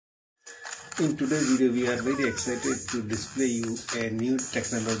In today's video, we are very excited to display you a new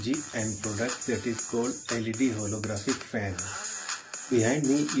technology and product that is called LED holographic fan. Behind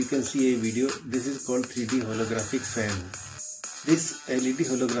me, you can see a video. This is called 3D holographic fan. This LED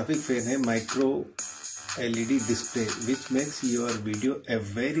holographic fan है micro LED display, which makes your video a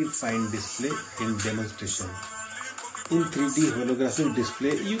very fine display in demonstration. In 3D holographic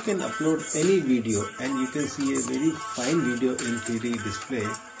display, you can upload any video and you can see a very fine video in 3D display.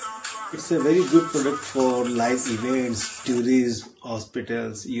 It's a very good product for live events, tourism,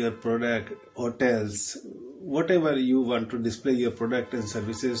 hospitals, your product, hotels, whatever you want to display your product and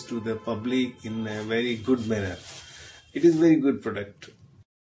services to the public in a very good manner. It is very good product.